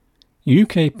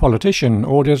UK politician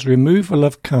orders removal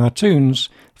of cartoons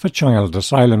for child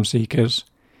asylum seekers.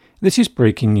 This is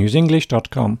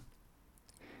breakingnewsenglish.com.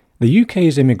 The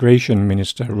UK's Immigration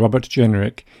Minister Robert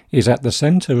Jenrick is at the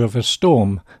centre of a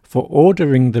storm for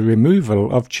ordering the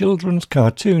removal of children's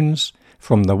cartoons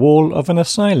from the wall of an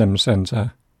asylum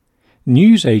centre.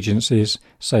 News agencies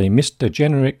say Mr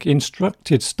Jenrick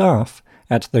instructed staff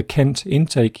at the Kent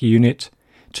Intake Unit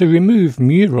to remove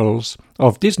murals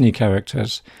of Disney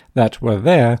characters that were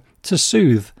there to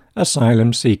soothe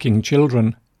asylum-seeking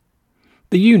children.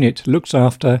 The unit looks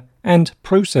after and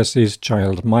processes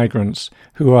child migrants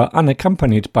who are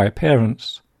unaccompanied by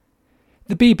parents.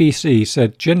 The BBC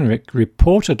said Jenrick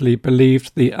reportedly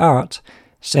believed the art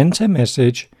sent a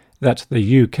message that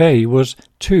the UK was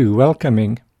too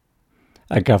welcoming.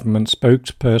 A government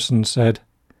spokesperson said,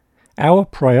 "Our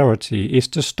priority is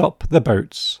to stop the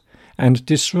boats and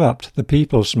disrupt the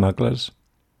people smugglers.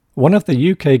 One of the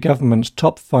UK government's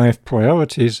top 5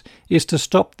 priorities is to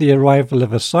stop the arrival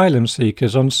of asylum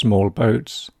seekers on small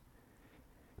boats."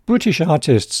 British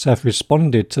artists have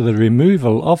responded to the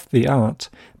removal of the art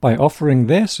by offering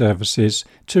their services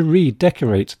to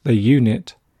redecorate the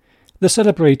unit. The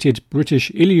celebrated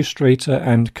British illustrator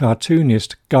and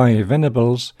cartoonist Guy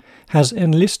Venables has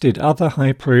enlisted other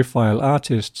high-profile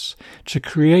artists to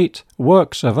create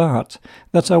works of art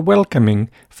that are welcoming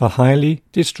for highly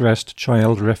distressed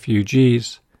child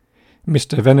refugees.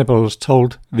 Mr Venables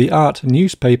told the Art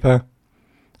newspaper,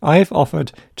 "I've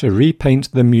offered to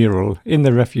repaint the mural in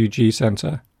the refugee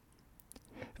centre."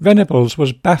 Venables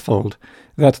was baffled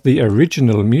that the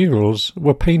original murals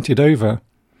were painted over.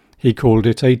 He called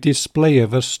it a display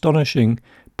of astonishing,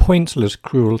 pointless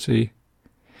cruelty.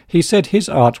 He said his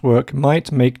artwork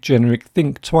might make Jenrick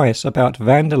think twice about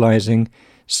vandalising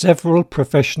several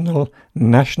professional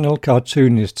national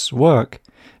cartoonists' work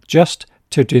just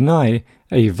to deny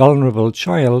a vulnerable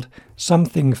child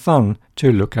something fun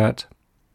to look at.